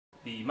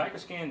The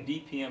Microscan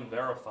DPM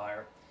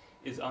Verifier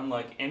is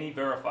unlike any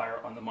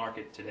verifier on the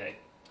market today.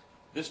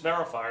 This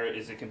verifier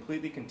is a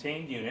completely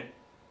contained unit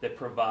that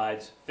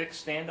provides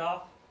fixed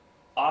standoff,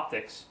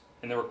 optics,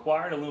 and the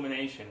required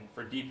illumination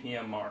for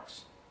DPM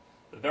marks.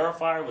 The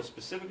verifier was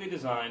specifically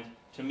designed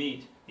to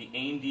meet the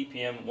AIM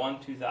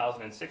DPM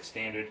 2006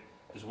 standard,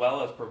 as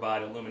well as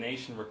provide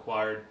illumination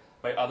required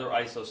by other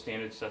ISO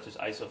standards such as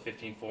ISO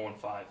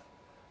 15415.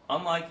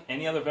 Unlike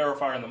any other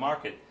verifier in the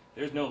market,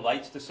 there's no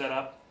lights to set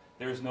up,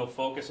 there's no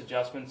focus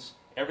adjustments,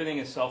 everything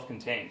is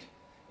self-contained.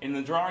 In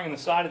the drawing on the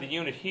side of the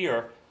unit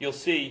here, you'll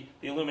see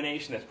the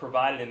illumination that's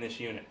provided in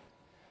this unit.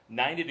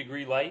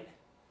 90-degree light,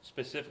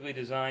 specifically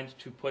designed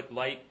to put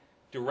light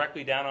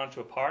directly down onto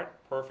a part,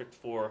 perfect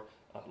for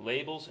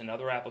labels and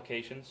other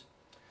applications.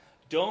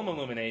 Dome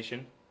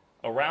illumination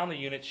around the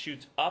unit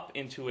shoots up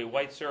into a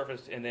white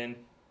surface and then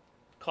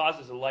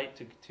causes the light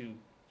to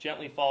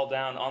gently fall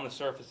down on the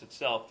surface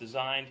itself,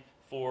 designed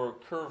for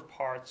curved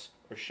parts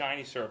or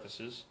shiny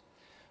surfaces.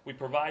 We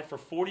provide for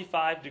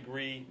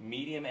 45-degree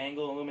medium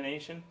angle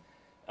illumination.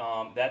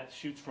 That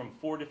shoots from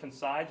 4 different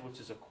sides, which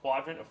is a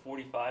quadrant of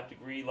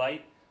 45-degree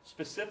light,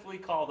 specifically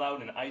called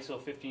out in ISO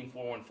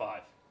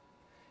 15415.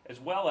 As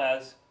well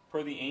as,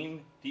 per the AIM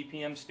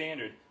DPM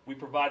standard, we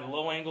provide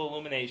low angle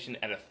illumination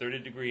at a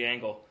 30-degree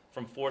angle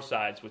from 4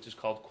 sides, which is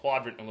called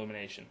quadrant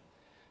illumination.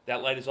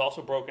 That light is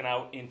also broken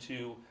out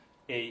into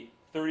a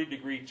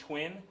 30-degree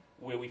twin,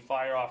 where we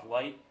fire off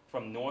light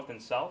from north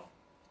and south,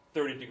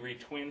 30-degree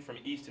twin from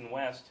east and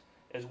west,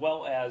 as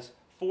well as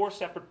 4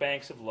 separate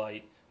banks of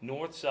light,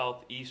 north,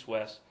 south, east,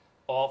 west,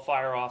 all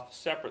fire off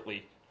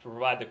separately to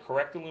provide the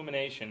correct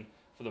illumination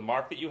for the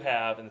mark that you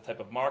have and the type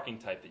of marking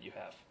type that you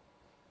have.